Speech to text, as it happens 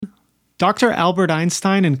Dr. Albert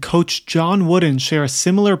Einstein and Coach John Wooden share a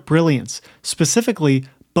similar brilliance. Specifically,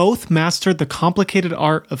 both mastered the complicated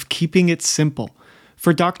art of keeping it simple.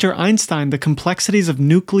 For Dr. Einstein, the complexities of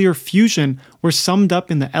nuclear fusion were summed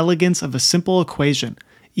up in the elegance of a simple equation,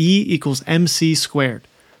 E equals mc squared.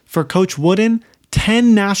 For Coach Wooden,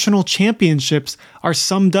 10 national championships are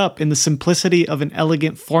summed up in the simplicity of an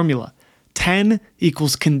elegant formula. 10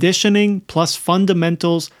 equals conditioning plus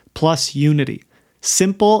fundamentals plus unity.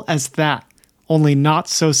 Simple as that, only not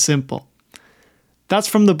so simple. That's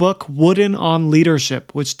from the book Wooden on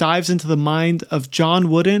Leadership, which dives into the mind of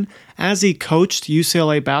John Wooden as he coached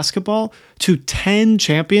UCLA basketball to 10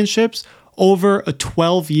 championships over a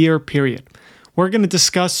 12-year period. We're going to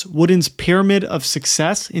discuss Wooden's pyramid of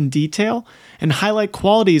success in detail and highlight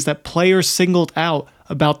qualities that players singled out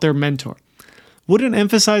about their mentor. Wooden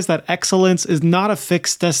emphasized that excellence is not a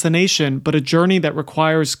fixed destination, but a journey that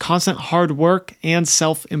requires constant hard work and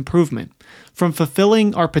self-improvement. From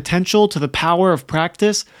fulfilling our potential to the power of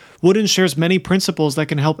practice, Wooden shares many principles that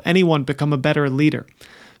can help anyone become a better leader.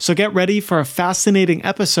 So get ready for a fascinating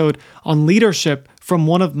episode on leadership from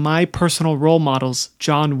one of my personal role models,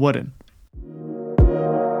 John Wooden.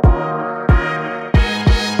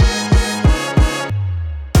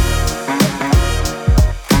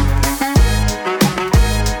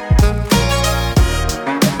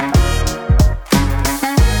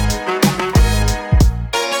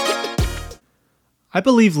 I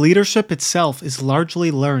believe leadership itself is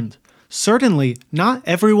largely learned. Certainly, not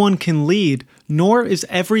everyone can lead, nor is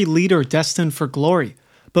every leader destined for glory,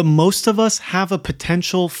 but most of us have a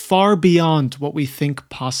potential far beyond what we think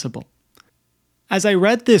possible. As I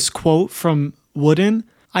read this quote from Wooden,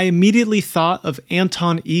 I immediately thought of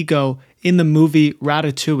Anton Ego in the movie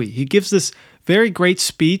Ratatouille. He gives this very great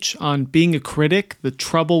speech on being a critic, the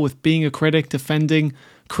trouble with being a critic, defending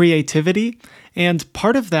creativity, and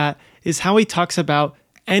part of that is how he talks about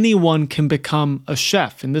anyone can become a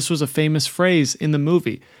chef. And this was a famous phrase in the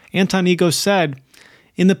movie. Anton Ego said,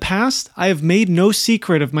 "In the past, I have made no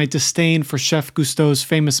secret of my disdain for Chef Gusteau's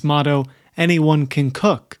famous motto, 'Anyone can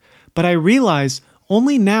cook.' But I realize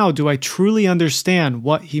only now do I truly understand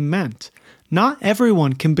what he meant. Not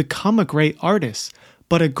everyone can become a great artist,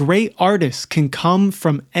 but a great artist can come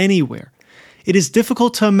from anywhere. It is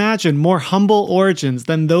difficult to imagine more humble origins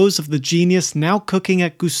than those of the genius now cooking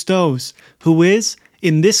at Gusteau's, who is,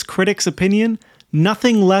 in this critic's opinion,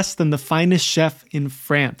 nothing less than the finest chef in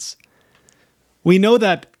France." We know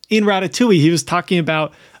that in Ratatouille, he was talking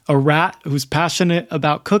about a rat who's passionate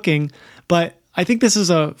about cooking, but I think this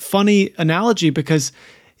is a funny analogy because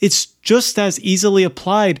it's just as easily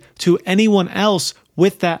applied to anyone else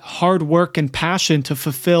with that hard work and passion to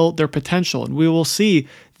fulfill their potential. And we will see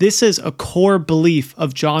this is a core belief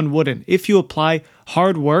of John Wooden. If you apply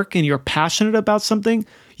hard work and you're passionate about something,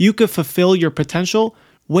 you could fulfill your potential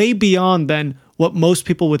way beyond than what most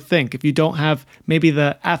people would think if you don't have maybe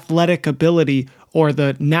the athletic ability or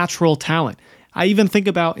the natural talent. I even think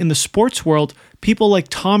about in the sports world, people like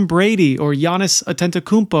Tom Brady or Giannis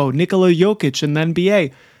Antetokounmpo, Nikola Jokic in the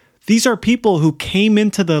NBA. These are people who came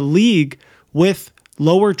into the league with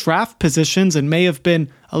lower draft positions and may have been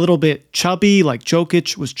a little bit chubby, like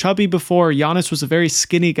Jokic was chubby before, Giannis was a very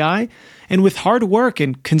skinny guy. And with hard work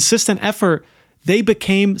and consistent effort, they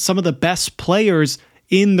became some of the best players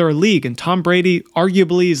in their league. And Tom Brady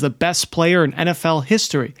arguably is the best player in NFL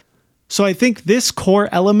history. So I think this core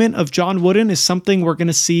element of John Wooden is something we're going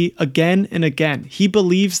to see again and again. He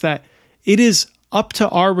believes that it is up to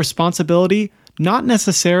our responsibility, not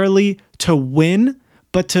necessarily to win,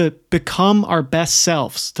 but to become our best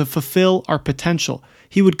selves, to fulfill our potential.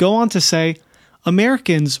 He would go on to say,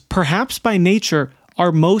 Americans, perhaps by nature,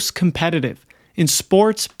 are most competitive. In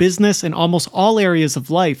sports, business, and almost all areas of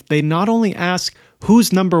life, they not only ask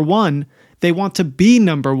who's number one, they want to be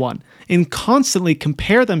number one and constantly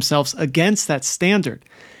compare themselves against that standard.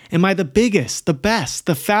 Am I the biggest, the best,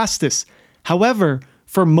 the fastest? However,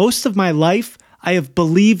 for most of my life, I have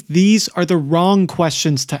believed these are the wrong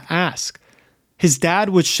questions to ask. His dad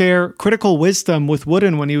would share critical wisdom with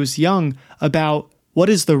Wooden when he was young about what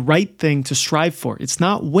is the right thing to strive for. It's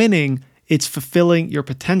not winning, it's fulfilling your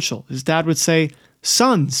potential. His dad would say,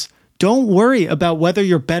 "Sons, don't worry about whether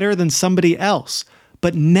you're better than somebody else,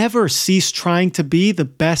 but never cease trying to be the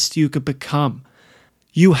best you could become.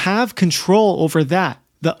 You have control over that,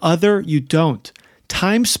 the other you don't.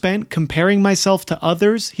 Time spent comparing myself to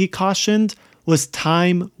others," he cautioned, "was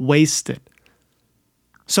time wasted."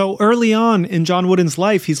 So early on in John Wooden's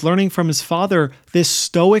life, he's learning from his father this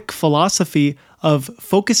stoic philosophy of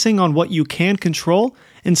focusing on what you can control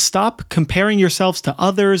and stop comparing yourselves to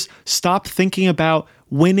others, stop thinking about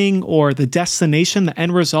winning or the destination, the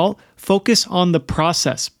end result. Focus on the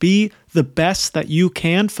process. Be the best that you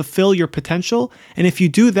can, fulfill your potential. And if you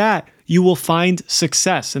do that, you will find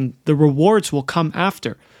success and the rewards will come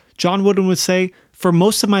after. John Wooden would say, "For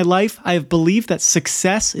most of my life, I have believed that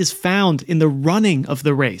success is found in the running of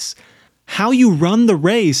the race." How you run the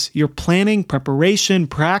race, your planning, preparation,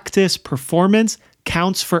 practice, performance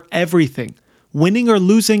counts for everything. Winning or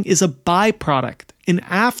losing is a byproduct, an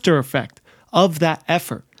after effect of that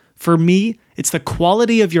effort. For me, it's the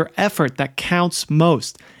quality of your effort that counts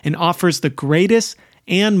most and offers the greatest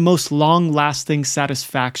and most long-lasting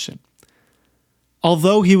satisfaction.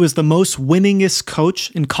 Although he was the most winningest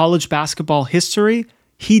coach in college basketball history,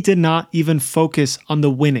 he did not even focus on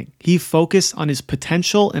the winning. He focused on his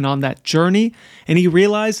potential and on that journey, and he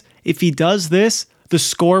realized if he does this, the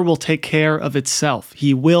score will take care of itself.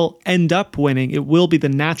 He will end up winning. It will be the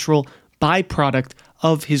natural byproduct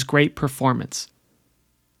of his great performance.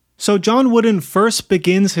 So John Wooden first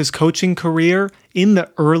begins his coaching career in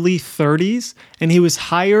the early 30s, and he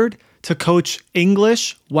was hired to coach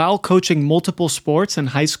English while coaching multiple sports in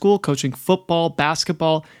high school, coaching football,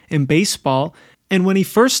 basketball, and baseball. And when he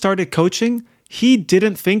first started coaching, he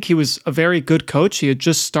didn't think he was a very good coach. He had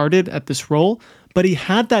just started at this role, but he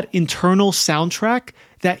had that internal soundtrack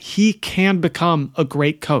that he can become a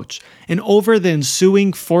great coach. And over the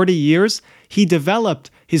ensuing 40 years, he developed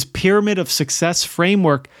his Pyramid of Success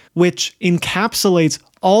framework, which encapsulates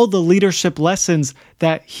all the leadership lessons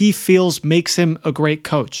that he feels makes him a great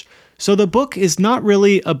coach. So the book is not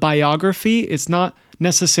really a biography. It's not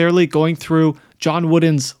necessarily going through John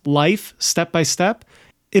Wooden's life step by step.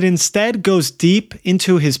 It instead goes deep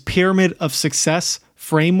into his Pyramid of Success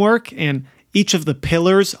framework and each of the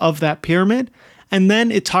pillars of that pyramid. And then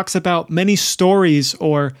it talks about many stories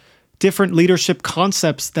or different leadership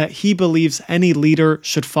concepts that he believes any leader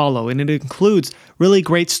should follow. And it includes really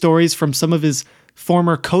great stories from some of his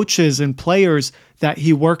former coaches and players that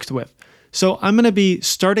he worked with. So I'm going to be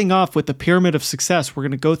starting off with the Pyramid of Success. We're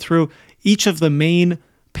going to go through each of the main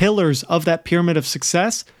pillars of that Pyramid of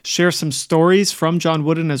Success, share some stories from John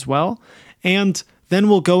Wooden as well, and then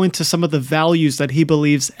we'll go into some of the values that he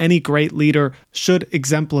believes any great leader should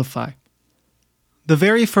exemplify. The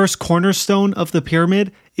very first cornerstone of the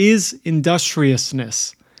pyramid is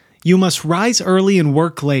industriousness. You must rise early and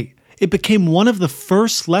work late. It became one of the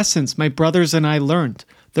first lessons my brothers and I learned.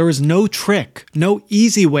 There is no trick, no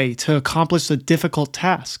easy way to accomplish a difficult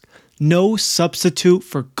task. No substitute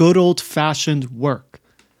for good old-fashioned work.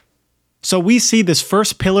 So we see this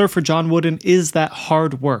first pillar for John Wooden is that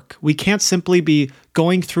hard work. We can't simply be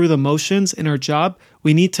going through the motions in our job.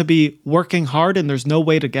 We need to be working hard, and there's no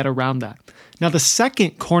way to get around that. Now, the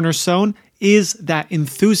second cornerstone is that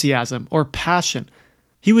enthusiasm or passion.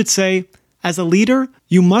 He would say, as a leader,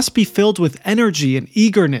 you must be filled with energy and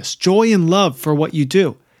eagerness, joy and love for what you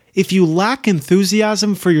do. If you lack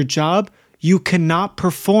enthusiasm for your job, you cannot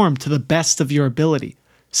perform to the best of your ability.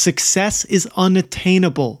 Success is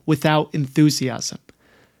unattainable without enthusiasm.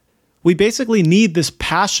 We basically need this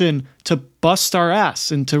passion to bust our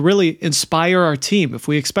ass and to really inspire our team. If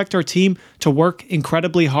we expect our team to work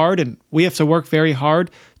incredibly hard, and we have to work very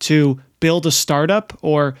hard to build a startup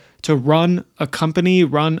or to run a company,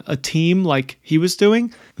 run a team like he was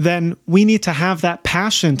doing, then we need to have that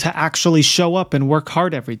passion to actually show up and work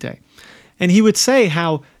hard every day. And he would say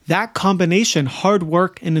how that combination, hard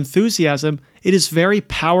work and enthusiasm, it is very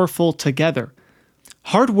powerful together.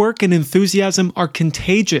 Hard work and enthusiasm are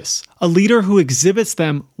contagious. A leader who exhibits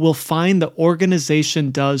them will find the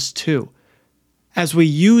organization does too. As we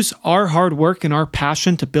use our hard work and our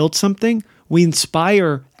passion to build something, we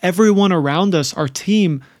inspire everyone around us, our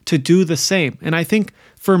team, to do the same. And I think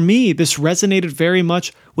for me, this resonated very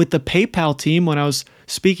much with the PayPal team when I was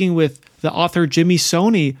speaking with the author Jimmy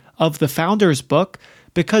Soni of the Founders book,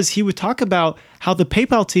 because he would talk about how the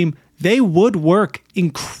PayPal team, they would work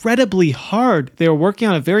incredibly hard. They were working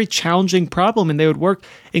on a very challenging problem and they would work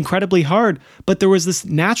incredibly hard. But there was this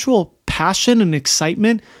natural passion and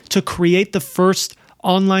excitement to create the first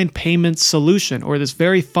online payment solution, or this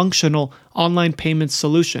very functional online payment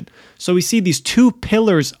solution. So we see these two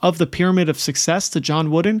pillars of the Pyramid of Success to John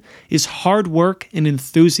Wooden is hard work and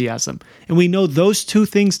enthusiasm. And we know those two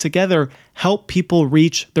things together help people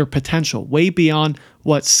reach their potential way beyond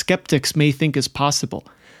what skeptics may think is possible.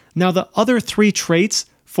 Now, the other three traits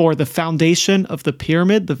for the foundation of the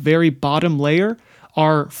pyramid, the very bottom layer,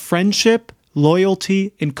 are friendship,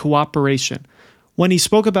 loyalty, and cooperation. When he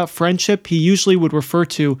spoke about friendship, he usually would refer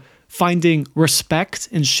to finding respect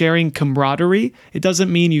and sharing camaraderie. It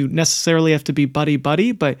doesn't mean you necessarily have to be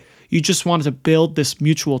buddy-buddy, but you just want to build this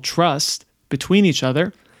mutual trust between each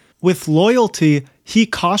other. With loyalty, he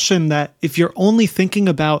cautioned that if you're only thinking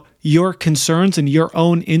about your concerns and your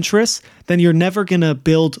own interests, then you're never going to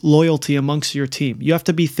build loyalty amongst your team. You have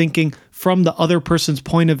to be thinking from the other person's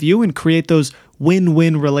point of view and create those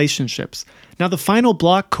win-win relationships. Now, the final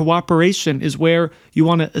block, cooperation, is where you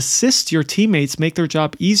want to assist your teammates make their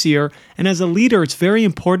job easier. And as a leader, it's very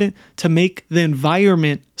important to make the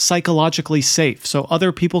environment psychologically safe so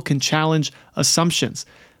other people can challenge assumptions.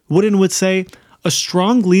 Wooden would say, a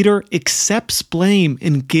strong leader accepts blame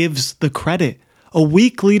and gives the credit. A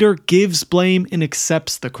weak leader gives blame and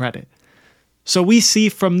accepts the credit. So we see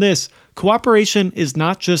from this, cooperation is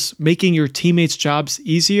not just making your teammates' jobs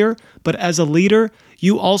easier, but as a leader,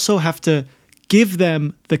 you also have to give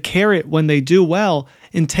them the carrot when they do well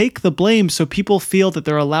and take the blame so people feel that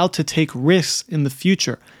they're allowed to take risks in the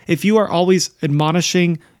future. If you are always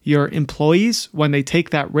admonishing your employees when they take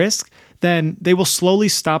that risk, then they will slowly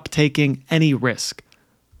stop taking any risk.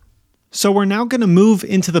 So we're now going to move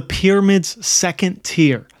into the pyramid's second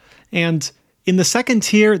tier. And in the second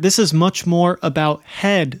tier, this is much more about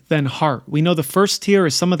head than heart. We know the first tier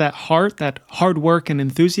is some of that heart, that hard work and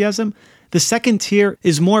enthusiasm. The second tier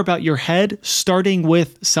is more about your head, starting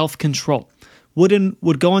with self-control. Wooden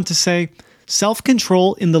would go on to say,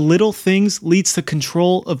 self-control in the little things leads to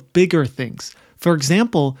control of bigger things. For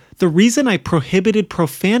example, the reason I prohibited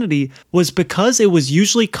profanity was because it was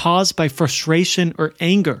usually caused by frustration or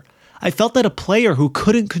anger. I felt that a player who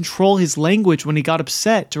couldn't control his language when he got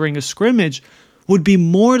upset during a scrimmage would be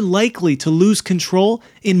more likely to lose control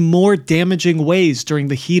in more damaging ways during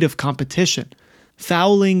the heat of competition.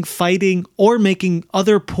 Fouling, fighting, or making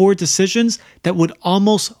other poor decisions that would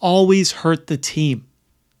almost always hurt the team.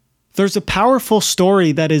 There's a powerful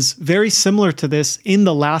story that is very similar to this in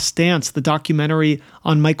The Last Dance, the documentary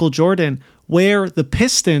on Michael Jordan, where the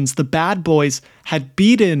Pistons, the bad boys, had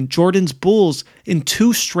beaten Jordan's Bulls in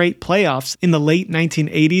 2 straight playoffs in the late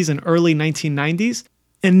 1980s and early 1990s.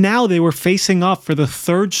 And now they were facing off for the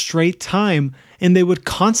 3rd straight time, and they would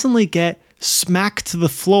constantly get smacked to the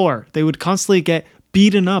floor. They would constantly get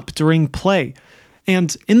beaten up during play.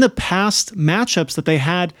 And in the past matchups that they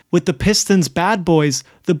had with the Pistons bad boys,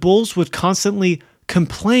 the Bulls would constantly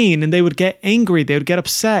complain and they would get angry, they would get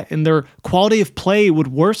upset, and their quality of play would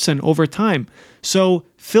worsen over time. So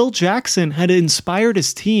Phil Jackson had inspired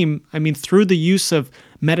his team, through the use of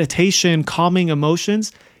meditation, calming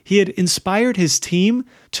emotions, he had inspired his team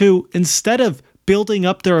to, instead of building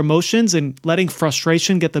up their emotions and letting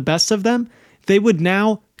frustration get the best of them, they would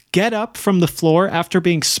now get up from the floor after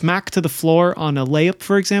being smacked to the floor on a layup,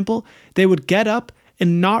 for example. They would get up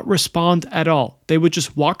and not respond at all. They would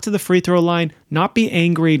just walk to the free throw line, not be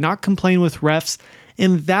angry, not complain with refs.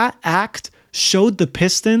 And that act showed the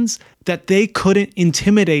Pistons that they couldn't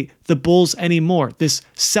intimidate the Bulls anymore. This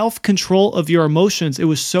self-control of your emotions, it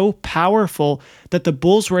was so powerful that the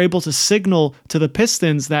Bulls were able to signal to the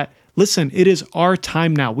Pistons that, listen, it is our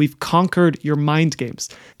time now. We've conquered your mind games.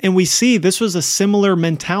 And we see this was a similar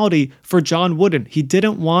mentality for John Wooden. He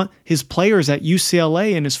didn't want his players at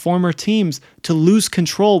UCLA and his former teams to lose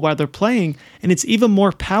control while they're playing. And it's even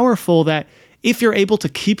more powerful that if you're able to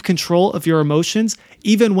keep control of your emotions,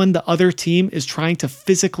 even when the other team is trying to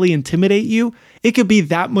physically intimidate you, it could be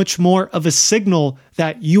that much more of a signal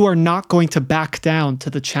that you are not going to back down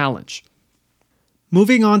to the challenge.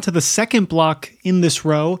 Moving on to the second block in this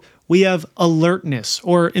row, we have alertness,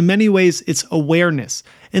 or in many ways, it's awareness.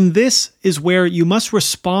 And this is where you must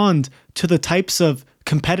respond to the types of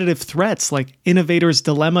competitive threats, like innovator's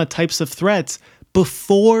dilemma types of threats,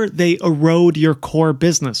 before they erode your core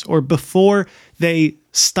business or before they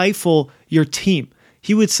stifle your team.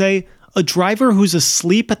 He would say, a driver who's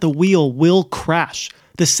asleep at the wheel will crash.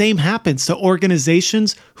 The same happens to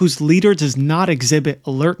organizations whose leader does not exhibit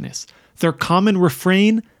alertness. Their common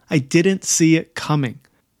refrain, I didn't see it coming.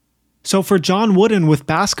 So for John Wooden with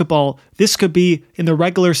basketball, this could be in the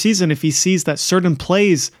regular season if he sees that certain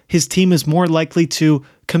plays, his team is more likely to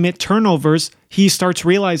commit turnovers, he starts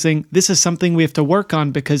realizing this is something we have to work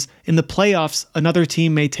on because in the playoffs, another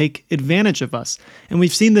team may take advantage of us. And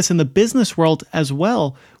we've seen this in the business world as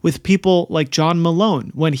well with people like John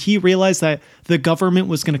Malone. When he realized that the government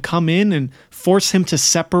was going to come in and force him to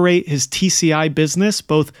separate his TCI business,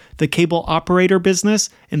 both the cable operator business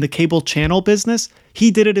and the cable channel business, he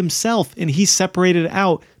did it himself and he separated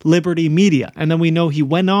out Liberty Media. And then we know he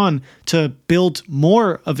went on to build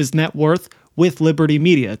more of his net worth with Liberty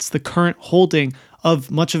Media. It's the current holding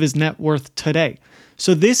of much of his net worth today.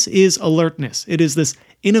 So this is alertness. It is this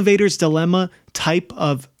innovator's dilemma type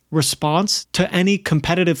of response to any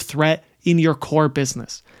competitive threat in your core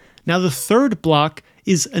business. Now, the third block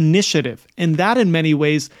is initiative, and that in many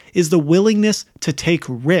ways is the willingness to take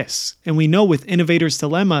risks. And we know with innovator's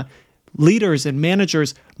dilemma, leaders and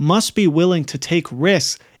managers must be willing to take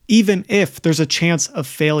risks even if there's a chance of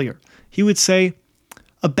failure. He would say,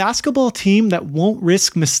 a basketball team that won't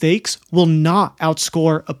risk mistakes will not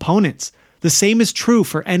outscore opponents. The same is true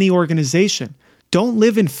for any organization. Don't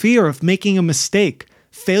live in fear of making a mistake.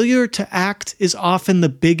 Failure to act is often the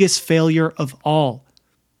biggest failure of all.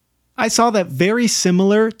 I saw that very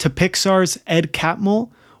similar to Pixar's Ed Catmull.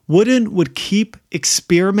 Wooden would keep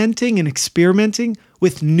experimenting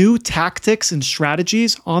with new tactics and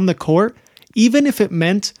strategies on the court, even if it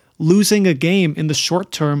meant losing a game in the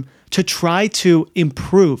short term, to try to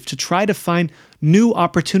improve, to try to find new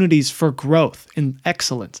opportunities for growth and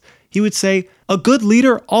excellence. He would say, a good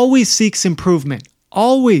leader always seeks improvement.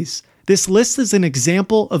 Always. This list is an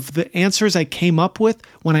example of the answers I came up with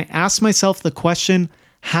when I asked myself the question,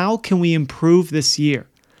 how can we improve this year?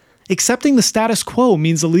 Accepting the status quo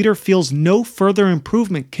means the leader feels no further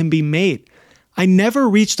improvement can be made. I never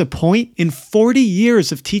reached a point in 40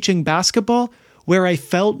 years of teaching basketball where I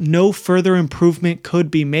felt no further improvement could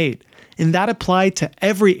be made. And that applied to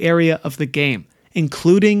every area of the game,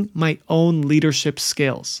 including my own leadership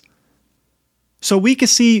skills. So we can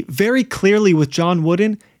see very clearly with John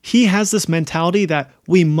Wooden, he has this mentality that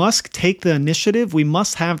we must take the initiative. We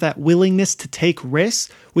must have that willingness to take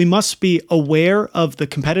risks. We must be aware of the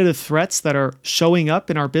competitive threats that are showing up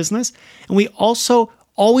in our business. And we also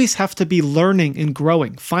always have to be learning and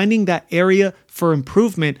growing, finding that area for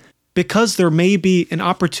improvement because there may be an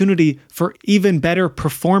opportunity for even better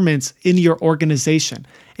performance in your organization.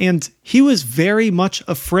 And he was very much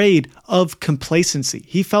afraid of complacency.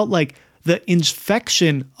 He felt like the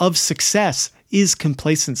infection of success is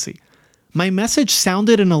complacency. My message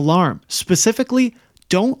sounded an alarm. Specifically,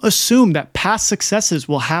 don't assume that past successes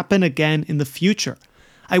will happen again in the future.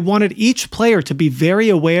 I wanted each player to be very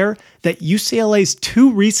aware that UCLA's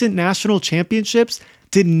 2 recent national championships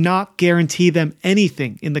did not guarantee them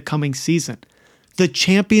anything in the coming season. The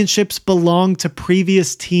championships belong to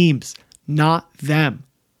previous teams, not them.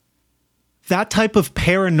 That type of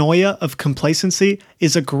paranoia of complacency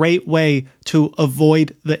is a great way to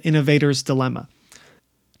avoid the innovator's dilemma.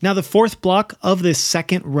 Now, the fourth block of this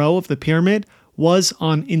second row of the pyramid was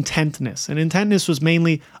on intentness. And intentness was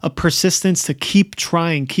mainly a persistence to keep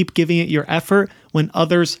trying, keep giving it your effort when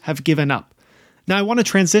others have given up. Now, I want to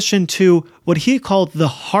transition to what he called the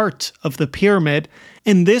heart of the pyramid,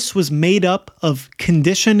 and this was made up of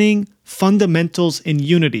conditioning, fundamentals, and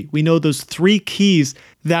unity. We know those 3 keys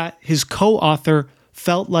that his co-author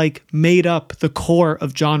felt like made up the core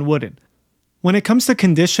of John Wooden. When it comes to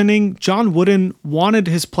conditioning, John Wooden wanted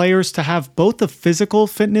his players to have both the physical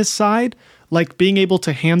fitness side, like being able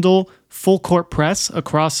to handle full court press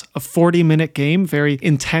across a 40-minute game, very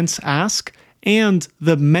intense ask, and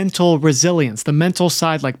the mental resilience, the mental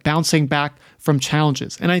side, like bouncing back from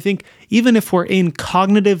challenges. And I think even if we're in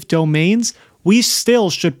cognitive domains, we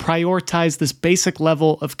still should prioritize this basic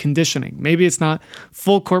level of conditioning. Maybe it's not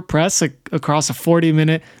full court press across a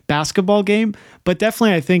 40-minute basketball game, but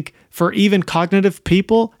definitely I think for even cognitive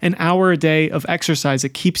people, an hour a day of exercise,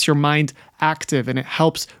 it keeps your mind active and it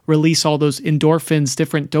helps release all those endorphins,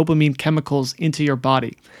 different dopamine chemicals into your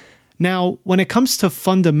body. Now, when it comes to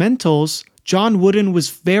fundamentals, John Wooden was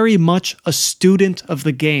very much a student of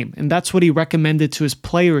the game, and that's what he recommended to his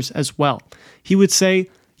players as well. He would say,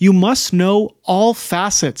 you must know all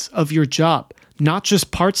facets of your job, not just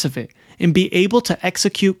parts of it, and be able to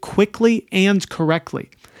execute quickly and correctly.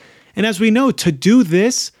 And as we know, to do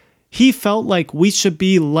this, he felt like we should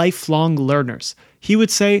be lifelong learners. He would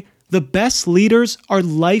say, the best leaders are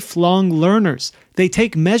lifelong learners. They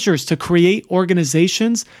take measures to create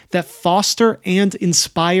organizations that foster and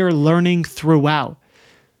inspire learning throughout.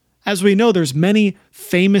 As we know, there's many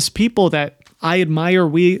famous people that I admire,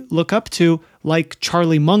 we look up to, like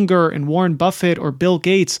Charlie Munger and Warren Buffett or Bill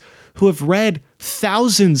Gates, who have read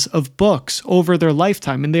thousands of books over their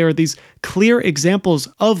lifetime. And they are these clear examples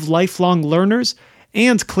of lifelong learners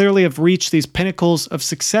and clearly have reached these pinnacles of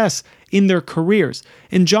success in their careers.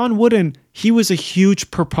 And John Wooden, he was a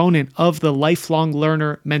huge proponent of the lifelong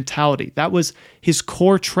learner mentality. That was his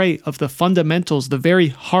core trait of the fundamentals, the very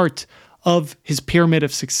heart of his pyramid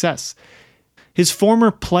of success. His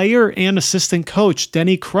former player and assistant coach,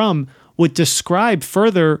 Denny Crum, would describe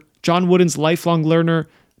further John Wooden's lifelong learner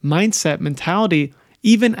mindset mentality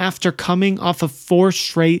even after coming off of 4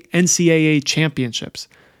 straight NCAA championships.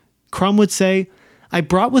 Crum would say, I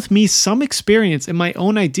brought with me some experience and my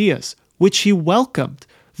own ideas, which he welcomed.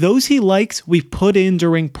 Those he liked, we put in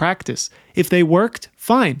during practice. If they worked,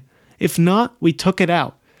 fine. If not, we took it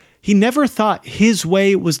out. He never thought his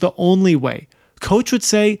way was the only way. Coach would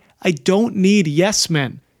say, I don't need yes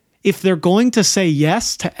men. If they're going to say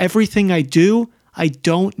yes to everything I do, I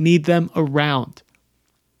don't need them around.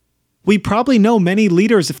 We probably know many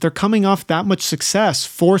leaders, if they're coming off that much success,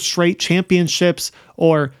 4 straight championships,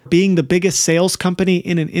 or being the biggest sales company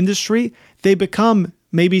in an industry, they become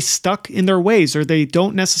maybe stuck in their ways, or they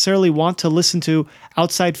don't necessarily want to listen to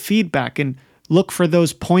outside feedback and look for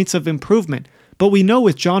those points of improvement. But we know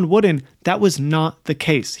with John Wooden, that was not the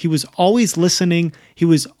case. He was always listening. He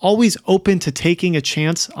was always open to taking a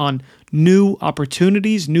chance on new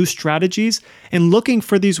opportunities, new strategies, and looking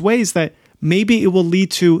for these ways that maybe it will lead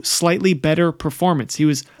to slightly better performance. He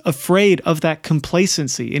was afraid of that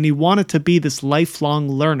complacency, and he wanted to be this lifelong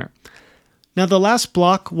learner. Now, the last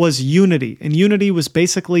block was unity, and unity was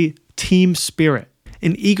basically team spirit,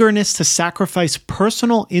 an eagerness to sacrifice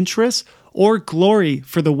personal interests or glory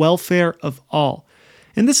for the welfare of all.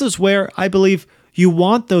 And this is where I believe you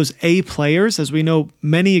want those A players, as we know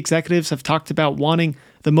many executives have talked about wanting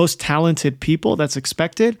the most talented people, that's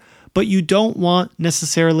expected, but you don't want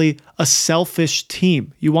necessarily a selfish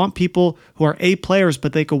team. You want people who are A players,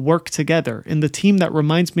 but they could work together. And the team that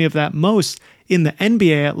reminds me of that most, in the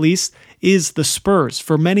NBA at least, is the Spurs.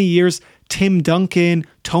 For many years, Tim Duncan,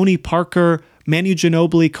 Tony Parker, Manu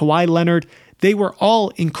Ginobili, Kawhi Leonard, they were all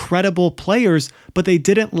incredible players, but they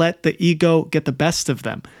didn't let the ego get the best of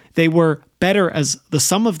them. They were better as the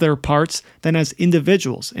sum of their parts than as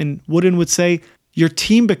individuals. And Wooden would say, your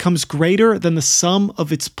team becomes greater than the sum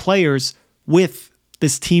of its players with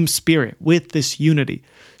this team spirit, with this unity.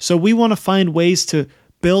 So we want to find ways to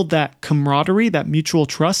build that camaraderie, that mutual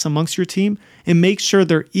trust amongst your team, and make sure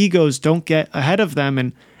their egos don't get ahead of them.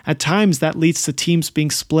 And at times that leads to teams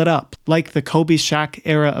being split up, like the Kobe Shaq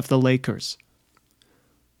era of the Lakers.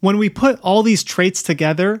 When we put all these traits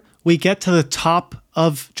together, we get to the top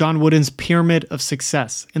of John Wooden's pyramid of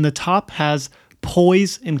success. And the top has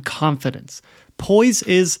poise and confidence. Poise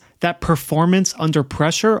is that performance under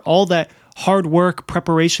pressure, all that hard work,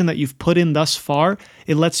 preparation that you've put in thus far.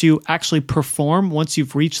 It lets you actually perform once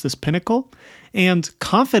you've reached this pinnacle. And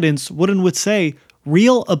confidence, Wooden would say,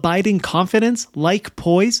 real abiding confidence, like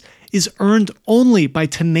poise, is earned only by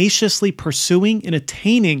tenaciously pursuing and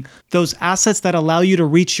attaining those assets that allow you to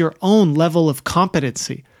reach your own level of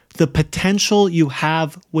competency, the potential you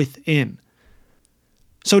have within.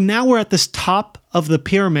 So now we're at this top of the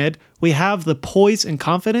pyramid. We have the poise and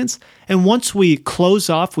confidence. And once we close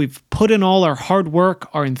off, we've put in all our hard work,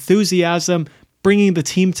 our enthusiasm, bringing the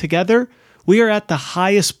team together, we are at the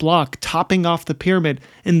highest block, topping off the pyramid.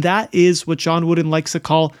 And that is what John Wooden likes to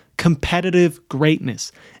call competitive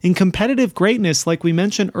greatness. In competitive greatness, like we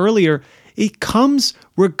mentioned earlier, it comes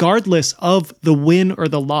regardless of the win or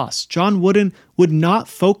the loss. John Wooden would not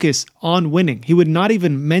focus on winning. He would not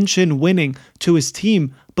even mention winning to his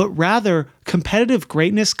team, but rather competitive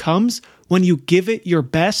greatness comes when you give it your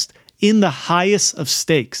best in the highest of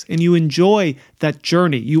stakes and you enjoy that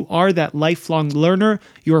journey. You are that lifelong learner.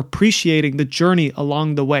 You're appreciating the journey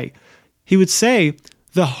along the way. He would say,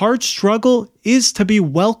 the hard struggle is to be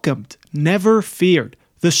welcomed, never feared.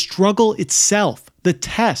 The struggle itself, the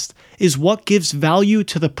test, is what gives value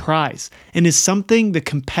to the prize and is something the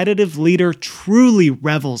competitive leader truly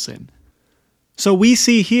revels in. So we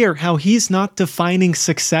see here how he's not defining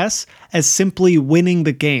success as simply winning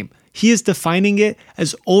the game. He is defining it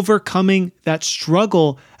as overcoming that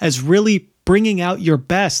struggle, as really bringing out your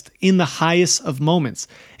best in the highest of moments.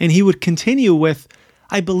 And he would continue with,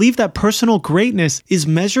 I believe that personal greatness is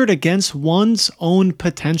measured against one's own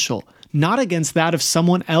potential, not against that of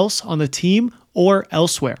someone else on the team or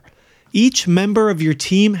elsewhere. Each member of your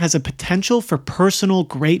team has a potential for personal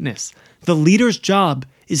greatness. The leader's job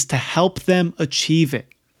is to help them achieve it.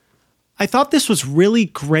 I thought this was really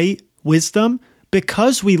great wisdom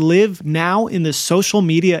because we live now in the social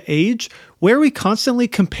media age where we constantly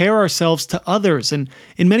compare ourselves to others, and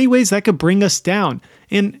in many ways that could bring us down.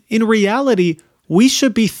 And in reality, we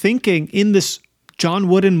should be thinking in this John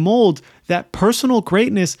Wooden mold that personal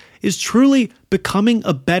greatness is truly becoming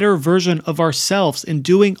a better version of ourselves and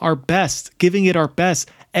doing our best, giving it our best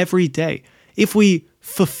every day. If we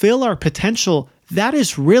fulfill our potential, that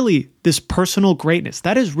is really this personal greatness.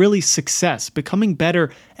 That is really success, becoming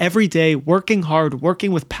better every day, working hard,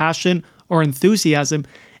 working with passion or enthusiasm.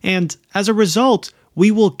 And as a result,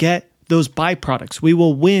 we will get those byproducts. We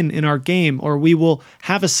will win in our game, or we will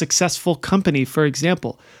have a successful company, for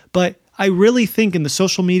example. But I really think in the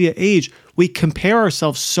social media age, we compare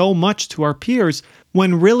ourselves so much to our peers,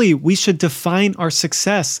 when really we should define our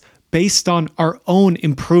success based on our own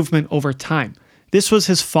improvement over time. This was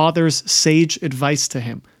his father's sage advice to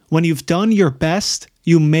him. When you've done your best,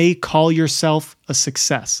 you may call yourself a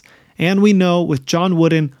success. And we know with John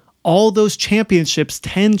Wooden, all those championships,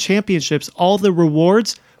 10 championships, all the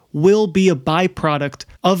rewards will be a byproduct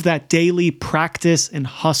of that daily practice and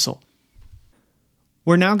hustle.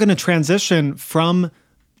 We're now going to transition from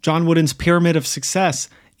John Wooden's pyramid of success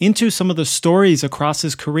into some of the stories across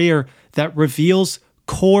his career that reveals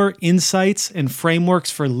core insights and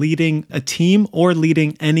frameworks for leading a team or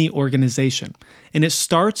leading any organization. And it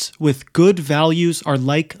starts with good values are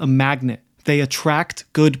like a magnet. They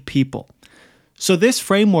attract good people. So this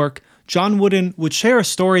framework, John Wooden would share a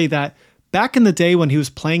story that back in the day when he was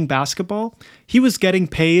playing basketball, he was getting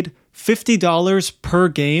paid $50 per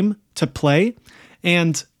game to play.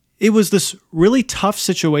 And it was this really tough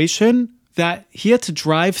situation that he had to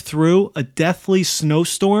drive through a deathly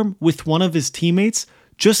snowstorm with one of his teammates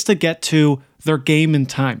just to get to their game in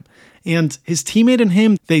time. And his teammate and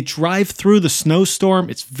him, they drive through the snowstorm.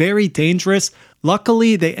 It's very dangerous.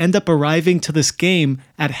 Luckily, they end up arriving to this game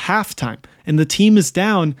at halftime, and the team is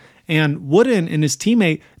down, and Wooden and his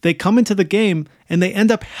teammate, they come into the game, and they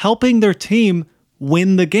end up helping their team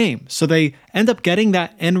win the game. So they end up getting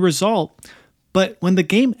that end result. But when the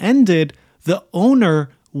game ended, the owner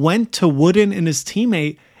went to Wooden and his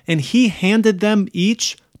teammate, and he handed them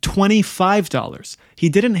each $25. He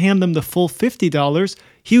didn't hand them the full $50.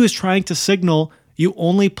 He was trying to signal, you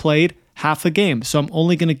only played half a game, so I'm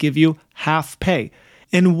only going to give you half pay.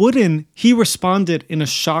 And Wooden, he responded in a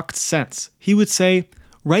shocked sense. He would say,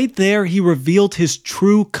 right there, he revealed his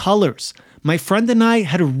true colors. My friend and I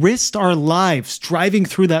had risked our lives driving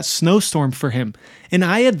through that snowstorm for him, and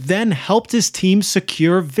I had then helped his team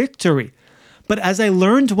secure victory. But as I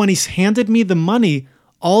learned when he handed me the money,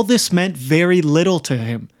 all this meant very little to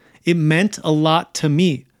him. It meant a lot to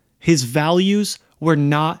me. His values were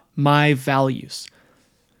not my values.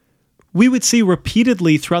 We would see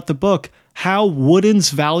repeatedly throughout the book how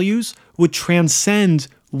Wooden's values would transcend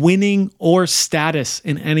winning or status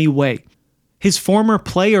in any way. His former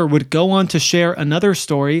player would go on to share another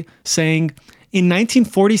story saying, in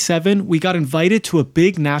 1947, we got invited to a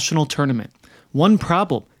big national tournament. One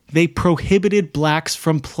problem, they prohibited blacks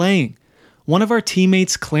from playing. One of our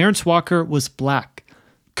teammates, Clarence Walker, was black.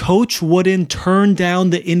 Coach Wooden turned down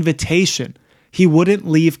the invitation. He wouldn't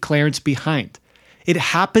leave Clarence behind. It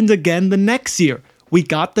happened again the next year. We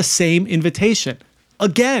got the same invitation.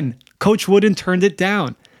 Again, Coach Wooden turned it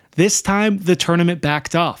down. This time, the tournament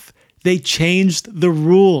backed off. They changed the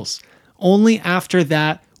rules. Only after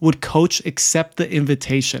that would Coach accept the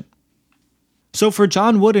invitation. So for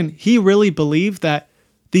John Wooden, he really believed that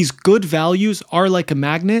these good values are like a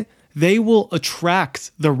magnet. They will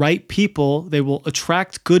attract the right people. They will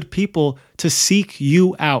attract good people to seek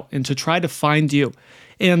you out and to try to find you.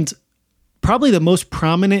 And probably the most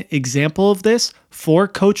prominent example of this for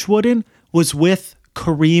Coach Wooden was with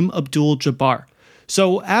Kareem Abdul-Jabbar.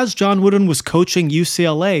 So as John Wooden was coaching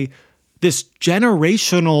UCLA, this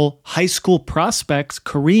generational high school prospect,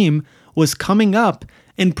 Kareem, was coming up,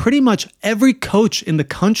 and pretty much every coach in the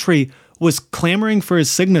country was clamoring for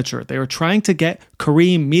his signature. They were trying to get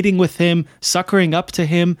Kareem, meeting with him, suckering up to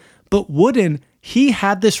him. But Wooden, he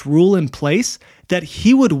had this rule in place that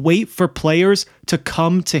he would wait for players to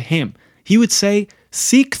come to him. He would say,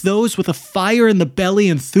 seek those with a fire in the belly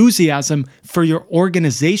enthusiasm for your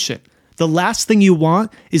organization. The last thing you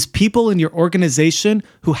want is people in your organization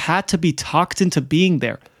who had to be talked into being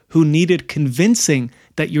there, who needed convincing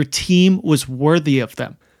that your team was worthy of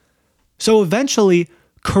them. So eventually,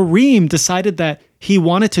 Kareem decided that he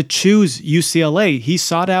wanted to choose UCLA. He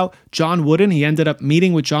sought out John Wooden. He ended up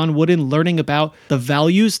meeting with John Wooden, learning about the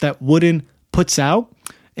values that Wooden puts out.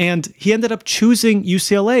 And he ended up choosing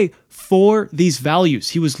UCLA for these values.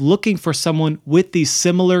 He was looking for someone with these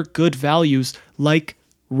similar good values like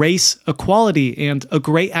race equality and a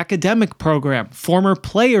great academic program. Former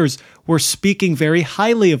players were speaking very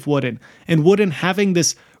highly of Wooden, and Wooden having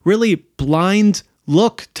this really blind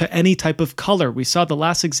look to any type of color. We saw the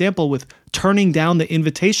last example with turning down the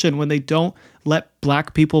invitation when they don't let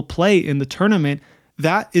black people play in the tournament.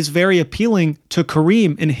 That is very appealing to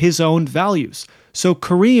Kareem and his own values. So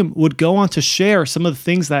Kareem would go on to share some of the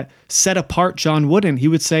things that set apart John Wooden. He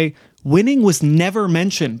would say, winning was never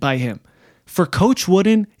mentioned by him. For Coach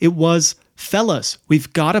Wooden, it was, fellas,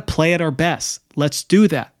 we've got to play at our best. Let's do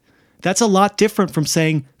that. That's a lot different from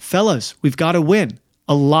saying, fellas, we've got to win.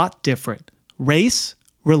 A lot different. Race,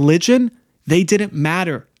 religion, they didn't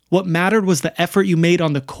matter. What mattered was the effort you made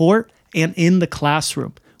on the court and in the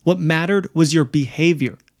classroom. What mattered was your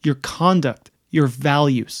behavior, your conduct, your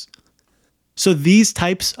values. So these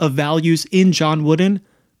types of values in John Wooden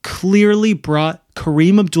clearly brought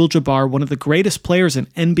Kareem Abdul-Jabbar, one of the greatest players in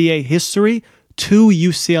NBA history, to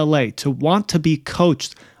UCLA, to want to be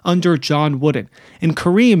coached under John Wooden. And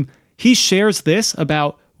Kareem, he shares this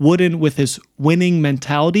about Wooden with his winning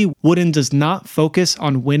mentality. Wooden does not focus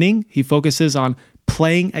on winning. He focuses on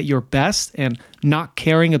playing at your best and not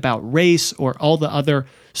caring about race or all the other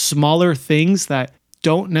smaller things that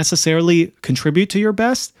don't necessarily contribute to your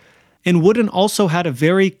best. And Wooden also had a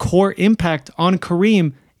very core impact on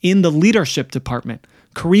Kareem in the leadership department.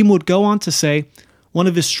 Kareem would go on to say, one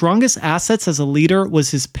of his strongest assets as a leader was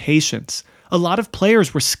his patience. A lot of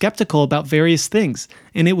players were skeptical about various things,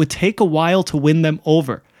 and it would take a while to win them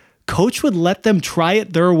over. Coach would let them try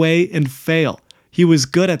it their way and fail. He was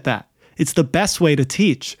good at that. It's the best way to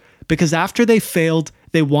teach, because after they failed,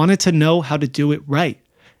 they wanted to know how to do it right.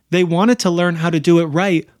 They wanted to learn how to do it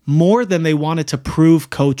right more than they wanted to prove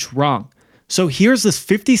coach wrong. So here's this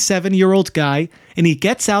 57-year-old guy, and he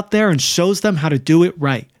gets out there and shows them how to do it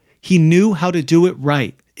right. He knew how to do it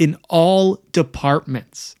right in all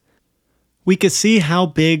departments. We could see how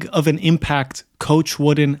big of an impact Coach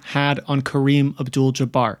Wooden had on Kareem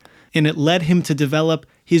Abdul-Jabbar, and it led him to develop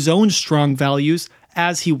his own strong values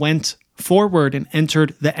as he went forward and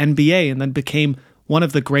entered the NBA and then became one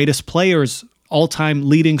of the greatest players, all-time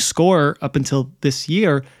leading scorer up until this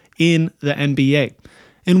year in the NBA.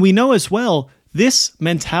 And we know as well, this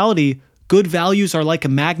mentality, good values are like a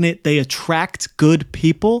magnet, they attract good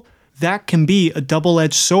people. That can be a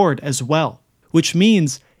double-edged sword as well, which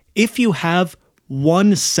means if you have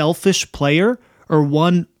one selfish player or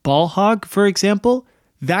one ball hog, for example,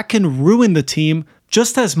 that can ruin the team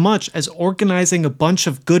just as much as organizing a bunch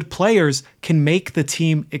of good players can make the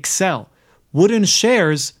team excel. Wooden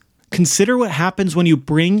shares, consider what happens when you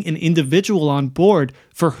bring an individual on board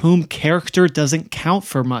for whom character doesn't count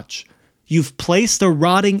for much. You've placed a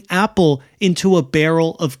rotting apple into a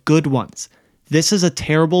barrel of good ones. This is a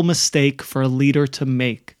terrible mistake for a leader to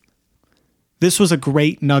make. This was a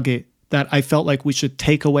great nugget that I felt like we should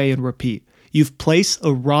take away and repeat. You've placed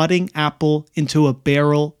a rotting apple into a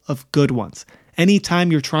barrel of good ones.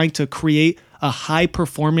 Anytime you're trying to create a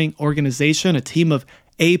high-performing organization, a team of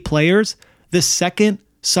A players, the second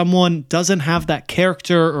someone doesn't have that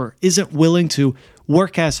character or isn't willing to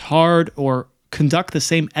work as hard or conduct the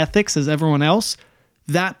same ethics as everyone else,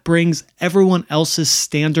 that brings everyone else's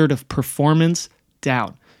standard of performance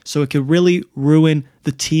down. So it could really ruin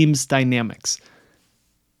the team's dynamics.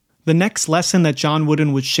 The next lesson that John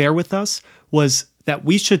Wooden would share with us was that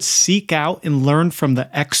we should seek out and learn from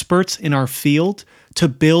the experts in our field to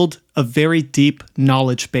build a very deep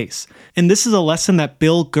knowledge base. And this is a lesson that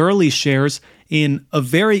Bill Gurley shares in a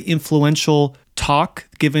very influential talk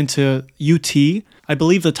given to UT. I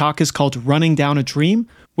believe the talk is called Running Down a Dream,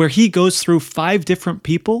 where he goes through 5 different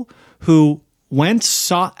people who went,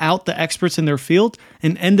 sought out the experts in their field,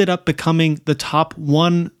 and ended up becoming the top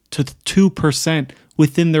 1 to 2%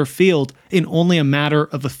 within their field in only a matter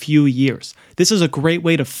of a few years. This is a great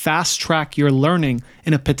way to fast track your learning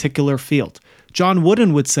in a particular field. John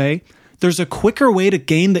Wooden would say, there's a quicker way to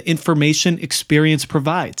gain the information experience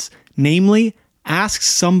provides, namely, ask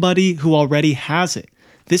somebody who already has it.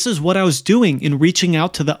 This is what I was doing in reaching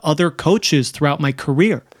out to the other coaches throughout my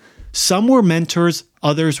career. Some were mentors,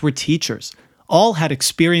 others were teachers. All had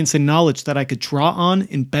experience and knowledge that I could draw on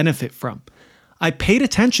and benefit from. I paid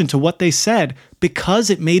attention to what they said because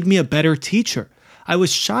it made me a better teacher. I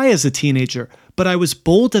was shy as a teenager, but I was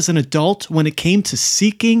bold as an adult when it came to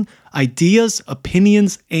seeking ideas,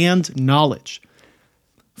 opinions, and knowledge.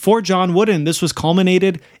 For John Wooden, this was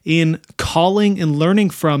culminated in calling and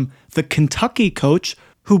learning from the Kentucky coach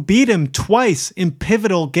who beat him twice in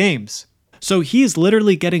pivotal games. So he's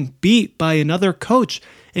literally getting beat by another coach,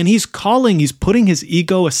 and he's putting his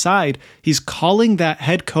ego aside. He's calling that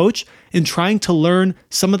head coach and trying to learn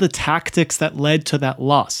some of the tactics that led to that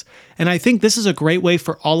loss. And I think this is a great way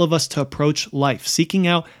for all of us to approach life, seeking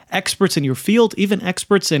out experts in your field, even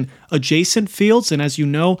experts in adjacent fields. And as you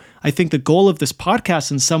know, I think the goal of this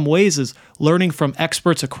podcast in some ways is learning from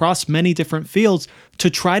experts across many different fields to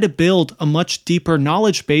try to build a much deeper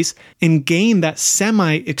knowledge base and gain that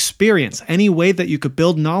semi-experience. Any way that you could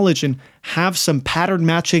build knowledge and have some pattern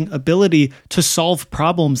matching ability to solve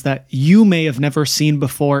problems that you may have never seen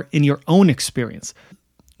before in your own experience.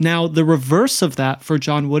 Now, the reverse of that for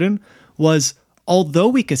John Wooden was, although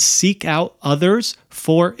we could seek out others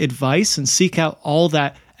for advice and seek out all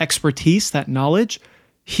that expertise, that knowledge,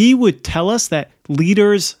 he would tell us that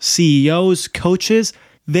leaders, CEOs, coaches,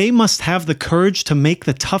 they must have the courage to make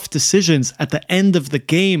the tough decisions at the end of the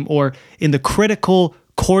game or in the critical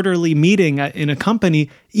quarterly meeting in a company,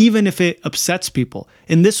 even if it upsets people.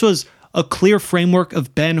 And this was a clear framework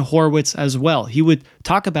of Ben Horowitz as well. He would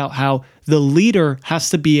talk about how the leader has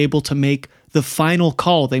to be able to make the final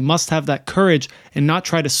call. They must have that courage and not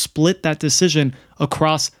try to split that decision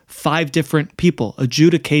across 5 different people,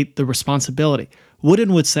 adjudicate the responsibility.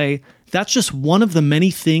 Wooden would say, that's just one of the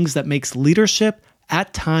many things that makes leadership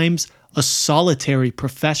at times a solitary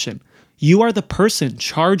profession. You are the person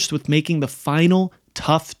charged with making the final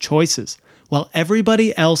tough choices, while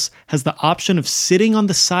everybody else has the option of sitting on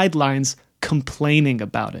the sidelines complaining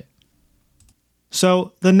about it.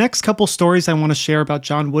 So the next couple stories I want to share about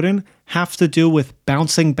John Wooden have to do with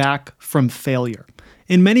bouncing back from failure.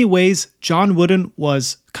 In many ways, John Wooden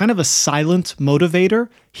was kind of a silent motivator.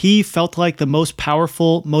 He felt like the most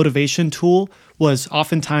powerful motivation tool was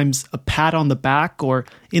oftentimes a pat on the back, or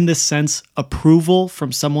in this sense, approval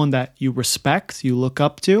from someone that you respect, you look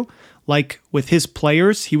up to. Like with his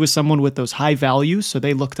players, he was someone with those high values, so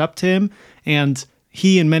they looked up to him, and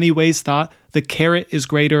he in many ways thought the carrot is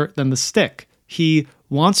greater than the stick. He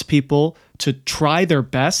wants people to try their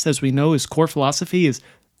best. As we know, his core philosophy is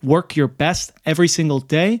work your best every single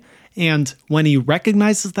day. And when he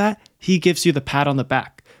recognizes that, he gives you the pat on the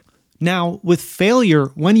back. Now, with failure,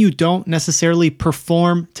 when you don't necessarily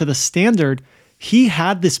perform to the standard, he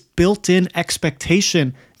had this built-in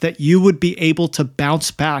expectation that you would be able to bounce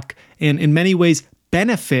back and in many ways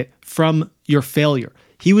benefit from your failure.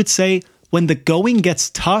 He would say, when the going gets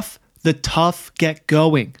tough, the tough get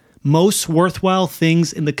going. Most worthwhile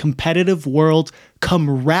things in the competitive world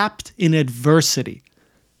come wrapped in adversity.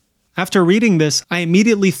 After reading this, I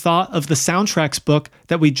immediately thought of the soundtracks book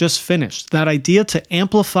that we just finished. That idea to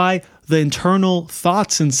amplify the internal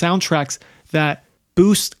thoughts and soundtracks that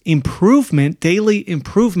boost improvement, daily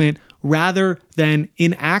improvement, rather than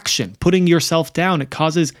inaction, putting yourself down. It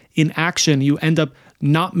causes inaction. You end up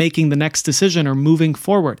not making the next decision or moving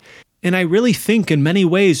forward. And I really think in many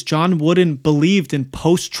ways, John Wooden believed in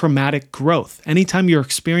post-traumatic growth. Anytime you're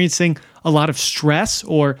experiencing a lot of stress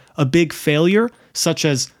or a big failure, such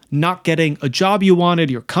as not getting a job you wanted,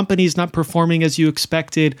 your company's not performing as you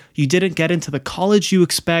expected, you didn't get into the college you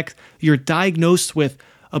expect, you're diagnosed with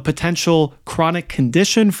a potential chronic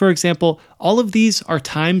condition, for example, all of these are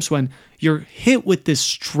times when you're hit with this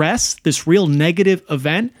stress, this real negative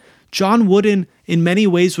event. John Wooden, in many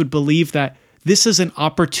ways, would believe that this is an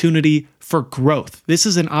opportunity for growth. This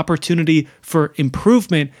is an opportunity for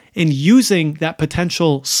improvement, and using that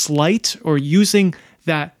potential slight or using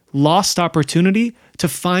that lost opportunity to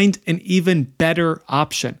find an even better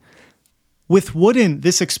option. With Wooden,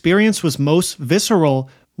 this experience was most visceral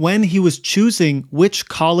when he was choosing which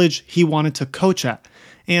college he wanted to coach at.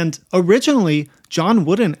 And originally, John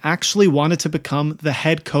Wooden actually wanted to become the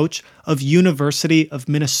head coach of University of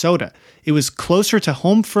Minnesota. It was closer to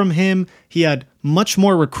home from him. He had much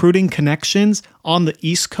more recruiting connections on the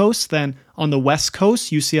East Coast than on the West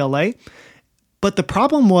Coast, UCLA. But the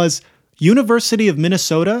problem was University of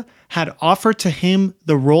Minnesota had offered to him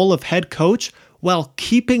the role of head coach while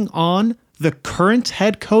keeping on the current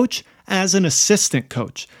head coach as an assistant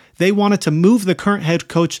coach. They wanted to move the current head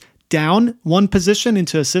coach down one position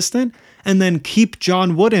into assistant and then keep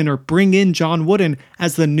John Wooden or bring in John Wooden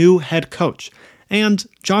as the new head coach. And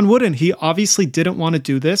John Wooden, he obviously didn't want to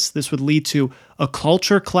do this. This would lead to a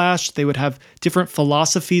culture clash. They would have different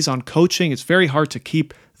philosophies on coaching. It's very hard to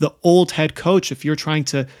keep the old head coach if you're trying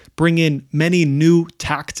to bring in many new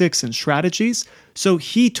tactics and strategies. So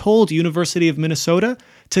he told University of Minnesota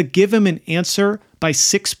to give him an answer by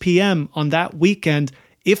 6 p.m. on that weekend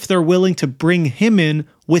if they're willing to bring him in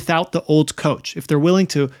without the old coach, if they're willing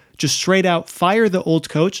to just straight out fire the old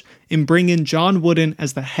coach and bring in John Wooden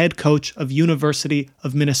as the head coach of University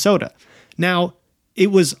of Minnesota. Now,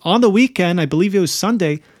 it was on the weekend, I believe it was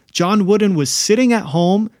Sunday, John Wooden was sitting at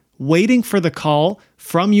home waiting for the call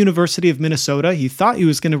from University of Minnesota. He thought he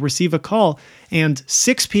was going to receive a call, and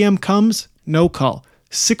 6 p.m. comes, no call.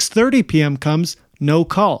 6:30 p.m. comes, no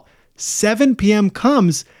call. 7 p.m.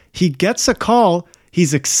 comes, he gets a call.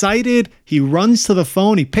 He's excited. He runs to the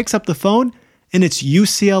phone. He picks up the phone, and it's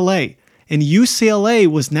UCLA. And UCLA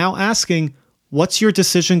was now asking, what's your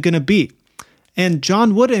decision going to be? And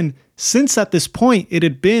John Wooden, since at this point it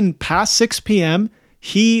had been past 6 p.m.,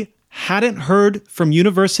 he hadn't heard from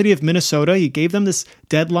University of Minnesota. He gave them this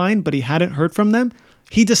deadline, but he hadn't heard from them.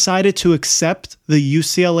 He decided to accept the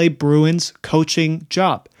UCLA Bruins coaching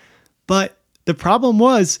job. But the problem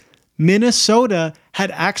was Minnesota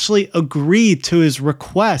had actually agreed to his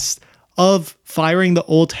request of firing the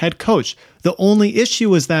old head coach. The only issue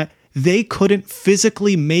was that they couldn't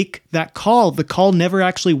physically make that call. The call never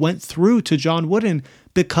actually went through to John Wooden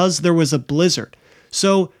because there was a blizzard.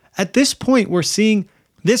 So at this point, we're seeing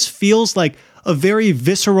this feels like a very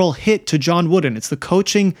visceral hit to John Wooden. It's the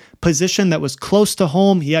coaching position that was close to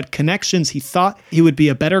home. He had connections. He thought he would be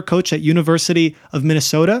a better coach at University of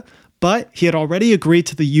Minnesota, but he had already agreed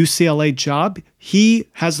to the UCLA job. He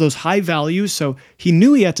has those high values, so he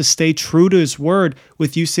knew he had to stay true to his word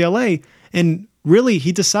with UCLA. And really,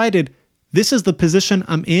 he decided, this is the position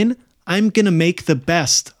I'm in. I'm going to make the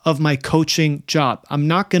best of my coaching job. I'm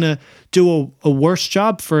not going to do a worse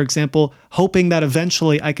job, for example, hoping that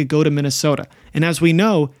eventually I could go to Minnesota. And as we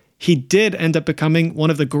know, he did end up becoming one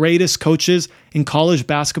of the greatest coaches in college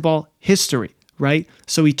basketball history, right?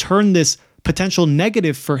 So he turned this potential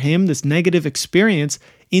negative for him, this negative experience,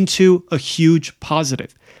 into a huge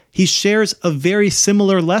positive. He shares a very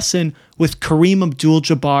similar lesson with Kareem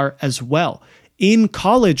Abdul-Jabbar as well. In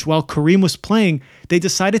college, while Kareem was playing, they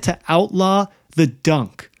decided to outlaw the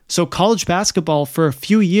dunk. So college basketball, for a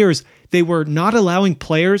few years, they were not allowing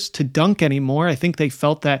players to dunk anymore. I think they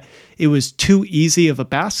felt that it was too easy of a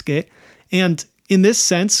basket. And in this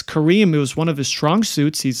sense, Kareem, it was one of his strong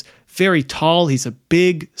suits. He's very tall. He's a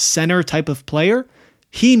big center type of player.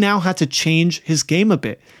 He now had to change his game a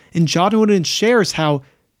bit. And John Wooden shares how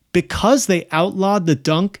because they outlawed the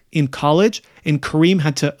dunk in college and Kareem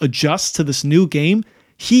had to adjust to this new game,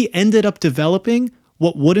 he ended up developing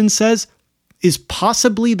what Wooden says is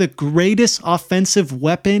possibly the greatest offensive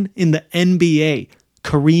weapon in the NBA,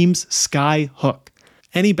 Kareem's sky hook.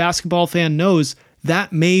 Any basketball fan knows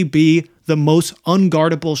that may be the most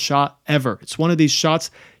unguardable shot ever. It's one of these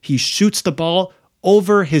shots, he shoots the ball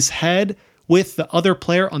over his head with the other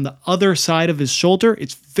player on the other side of his shoulder.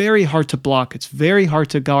 It's very hard to block. It's very hard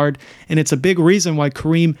to guard. And it's a big reason why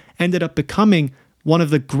Kareem ended up becoming one of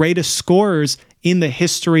the greatest scorers in the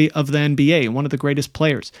history of the NBA, one of the greatest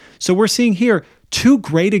players. So we're seeing here two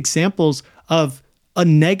great examples of a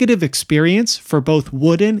negative experience for both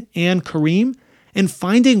Wooden and Kareem, and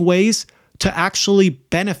finding ways to actually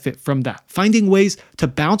benefit from that, finding ways to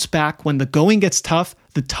bounce back when the going gets tough,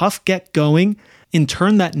 the tough get going, and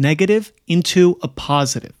turn that negative into a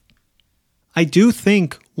positive. I do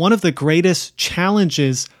think one of the greatest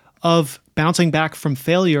challenges of bouncing back from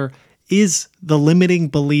failure is the limiting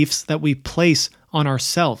beliefs that we place on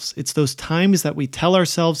ourselves. It's those times that we tell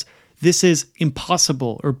ourselves, this is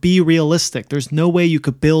impossible, or be realistic. There's no way you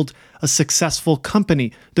could build a successful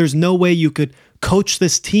company. There's no way you could coach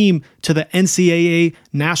this team to the NCAA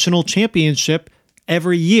national championship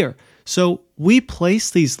every year. So we place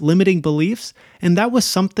these limiting beliefs, and that was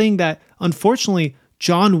something that, unfortunately,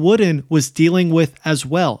 John Wooden was dealing with as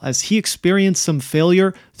well. As he experienced some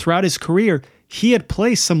failure throughout his career, he had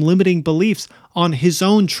placed some limiting beliefs on his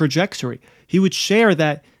own trajectory. He would share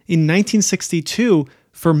that in 1962,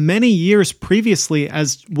 for many years previously,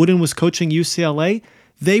 as Wooden was coaching UCLA,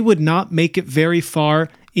 they would not make it very far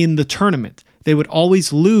in the tournament. They would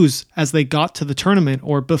always lose as they got to the tournament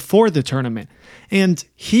or before the tournament. And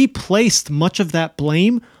he placed much of that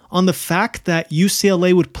blame on the fact that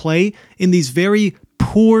UCLA would play in these very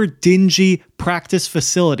poor, dingy practice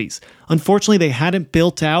facilities. Unfortunately, they hadn't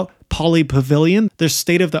built out Pauley Pavilion, their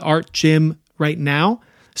state-of-the-art gym right now.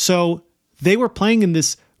 So they were playing in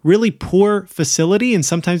this really poor facility and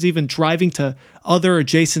sometimes even driving to other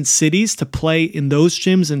adjacent cities to play in those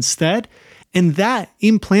gyms instead. And that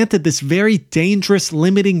implanted this very dangerous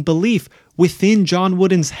limiting belief within John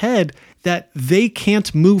Wooden's head that they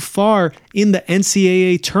can't move far in the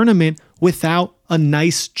NCAA tournament without a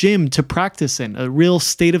nice gym to practice in, a real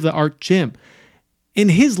state-of-the-art gym.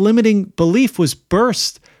 And his limiting belief was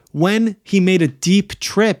burst when he made a deep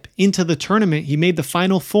trip into the tournament. He made the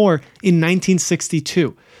Final Four in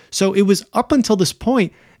 1962. So it was up until this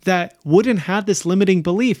point that Wooden had this limiting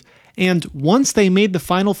belief. And once they made the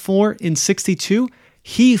Final Four in 62,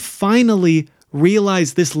 he finally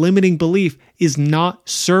realized this limiting belief is not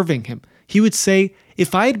serving him. He would say,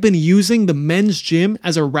 if I had been using the men's gym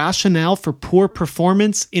as a rationale for poor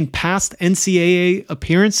performance in past NCAA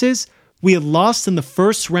appearances, we had lost in the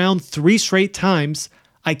first round 3 straight times.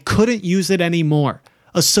 I couldn't use it anymore.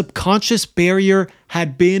 A subconscious barrier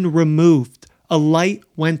had been removed. A light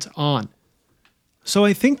went on. So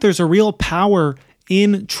I think there's a real power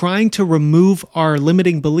in trying to remove our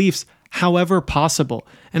limiting beliefs however possible.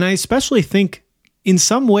 And I especially think in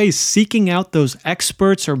some ways seeking out those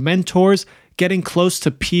experts or mentors, getting close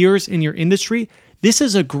to peers in your industry, this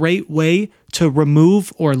is a great way to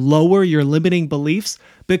remove or lower your limiting beliefs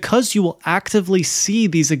because you will actively see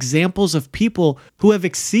these examples of people who have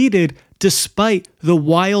exceeded despite the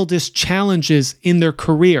wildest challenges in their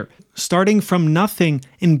career, starting from nothing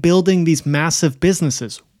and building these massive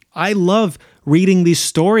businesses. I love reading these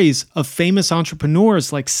stories of famous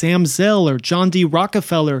entrepreneurs like Sam Zell or John D.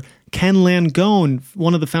 Rockefeller, Ken Langone,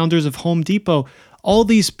 one of the founders of Home Depot. All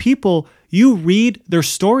these people, you read their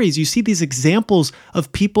stories, you see these examples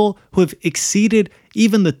of people who have exceeded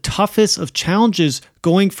even the toughest of challenges,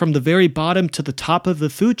 going from the very bottom to the top of the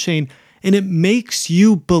food chain, and it makes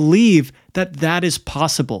you believe that that is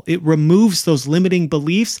possible. It removes those limiting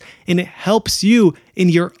beliefs and it helps you in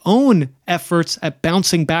your own efforts at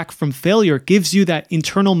bouncing back from failure. It gives you that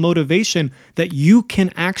internal motivation that you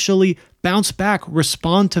can actually bounce back,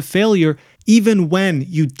 respond to failure, even when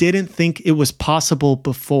you didn't think it was possible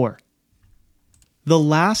before. The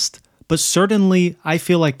last, but certainly I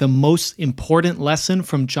feel like the most important lesson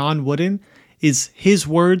from John Wooden is his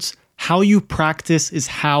words, "How you practice is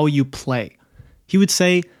how you play." He would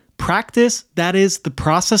say, practice, that is the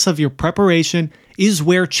process of your preparation, is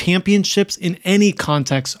where championships in any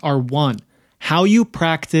context are won. How you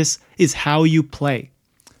practice is how you play.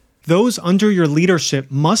 Those under your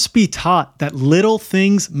leadership must be taught that little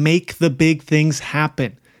things make the big things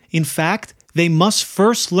happen. In fact, they must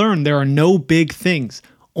first learn there are no big things,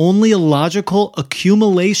 only a logical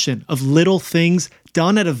accumulation of little things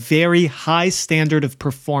done at a very high standard of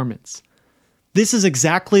performance. This is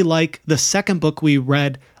exactly like the second book we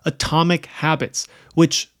read, Atomic Habits,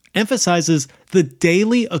 which emphasizes the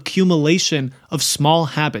daily accumulation of small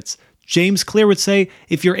habits. James Clear would say,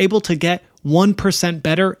 if you're able to get 1%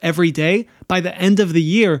 better every day, by the end of the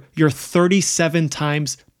year, you're 37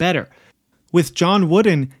 times better. With John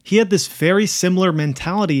Wooden, he had this very similar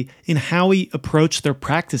mentality in how he approached their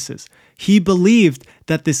practices. He believed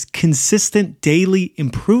that this consistent daily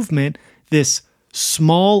improvement, this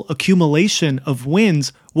small accumulation of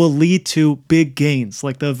wins, will lead to big gains,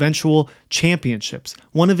 like the eventual championships.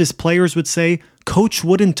 One of his players would say, Coach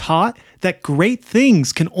Wooden taught that great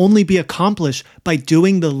things can only be accomplished by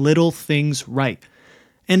doing the little things right.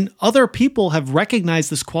 And other people have recognized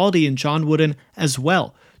this quality in John Wooden as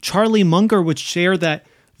well. Charlie Munger would share that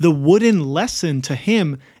the Wooden lesson to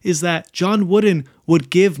him is that John Wooden would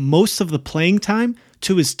give most of the playing time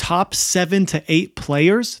to his top 7 to 8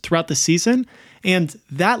 players throughout the season, and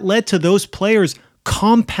that led to those players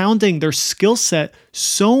compounding their skill set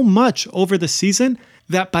so much over the season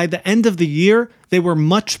that by the end of the year, they were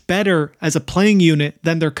much better as a playing unit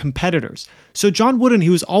than their competitors. So John Wooden, he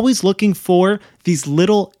was always looking for these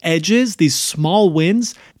little edges, these small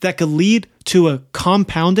wins that could lead to a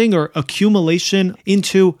compounding or accumulation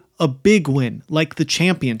into a big win, like the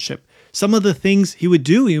championship. Some of the things he would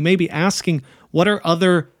do, you may be asking, what are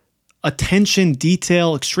other attention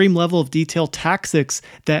detail, extreme level of detail tactics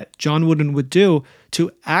that John Wooden would do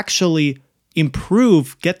to actually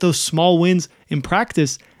improve, get those small wins in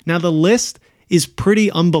practice? Now the list is pretty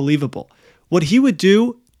unbelievable. What he would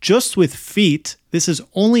do just with feet, this is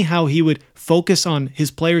only how he would focus on his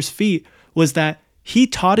players' feet, was that he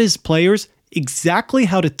taught his players exactly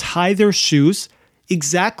how to tie their shoes,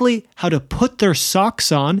 exactly how to put their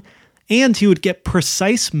socks on, and he would get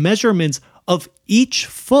precise measurements of each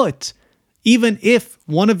foot. Even if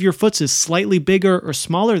one of your foot is slightly bigger or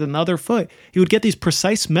smaller than the other foot, he would get these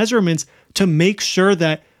precise measurements to make sure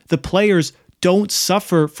that the players don't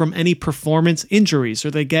suffer from any performance injuries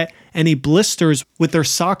or they get any blisters with their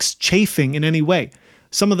socks chafing in any way.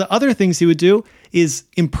 Some of the other things he would do is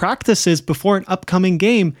in practices before an upcoming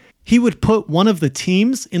game, he would put one of the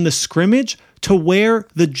teams in the scrimmage to wear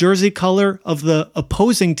the jersey color of the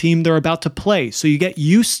opposing team they're about to play. So you get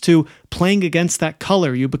used to playing against that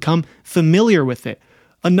color. You become familiar with it.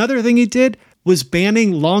 Another thing he did was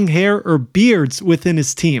banning long hair or beards within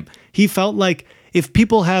his team. He felt like if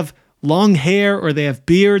people have long hair or they have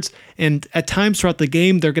beards, and at times throughout the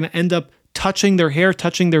game, they're going to end up touching their hair,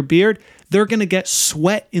 touching their beard, they're going to get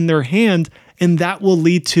sweat in their hand, and that will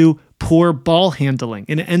lead to poor ball handling,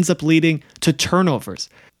 and it ends up leading to turnovers.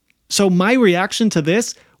 So my reaction to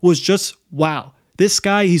this was just, wow, this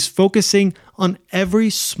guy, he's focusing on every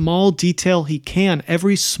small detail he can,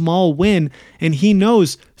 every small win, and he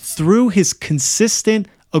knows through his consistent,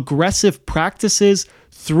 aggressive practices,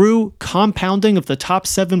 through compounding of the top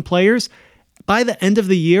 7 players, by the end of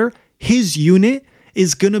the year, his unit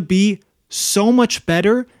is going to be so much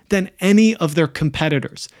better than any of their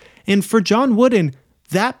competitors. And for John Wooden,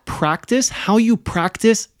 that practice, how you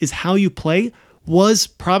practice is how you play, was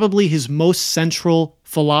probably his most central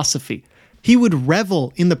philosophy. He would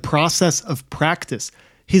revel in the process of practice.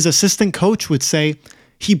 His assistant coach would say,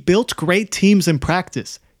 he built great teams in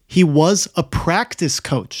practice. He was a practice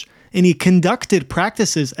coach, and he conducted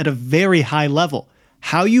practices at a very high level.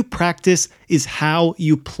 How you practice is how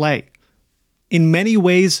you play. In many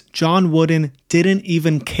ways, John Wooden didn't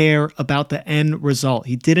even care about the end result.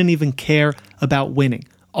 He didn't even care about winning.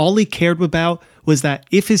 All he cared about was that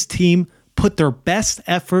if his team put their best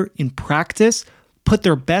effort in practice, put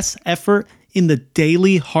their best effort in the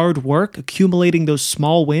daily hard work, accumulating those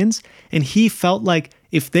small wins, and he felt like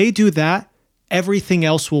if they do that, everything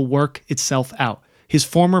else will work itself out. His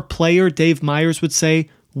former player, Dave Myers, would say,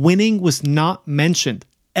 winning was not mentioned,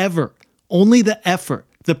 ever. Only the effort,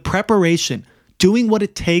 the preparation, doing what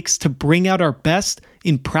it takes to bring out our best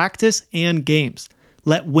in practice and games.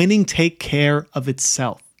 Let winning take care of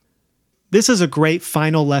itself. This is a great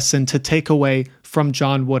final lesson to take away from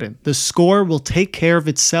John Wooden. The score will take care of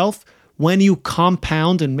itself when you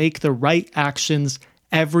compound and make the right actions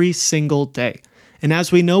every single day. And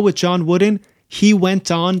as we know with John Wooden, he went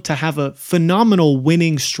on to have a phenomenal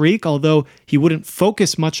winning streak. Although he wouldn't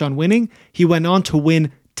focus much on winning, he went on to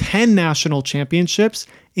win 10 national championships,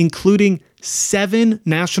 including 7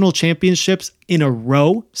 national championships in a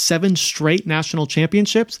row, 7 straight national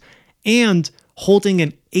championships, and holding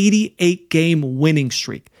an 88-game winning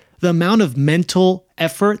streak. The amount of mental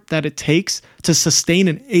effort that it takes to sustain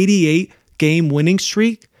an 88-game winning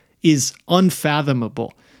streak is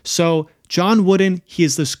unfathomable. So John Wooden, he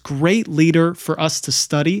is this great leader for us to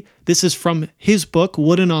study. This is from his book,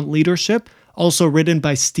 Wooden on Leadership, also written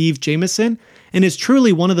by Steve Jameson, and is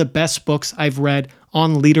truly one of the best books I've read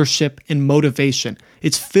on leadership and motivation.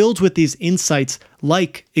 It's filled with these insights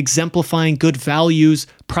like exemplifying good values,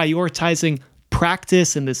 prioritizing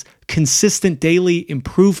practice and this consistent daily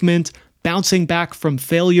improvement, bouncing back from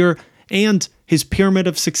failure, and his pyramid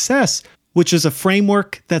of success, which is a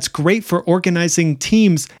framework that's great for organizing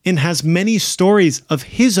teams and has many stories of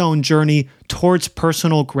his own journey towards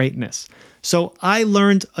personal greatness. So I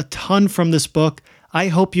learned a ton from this book. I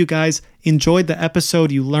hope you guys enjoyed the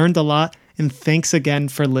episode. You learned a lot, and thanks again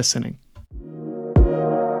for listening.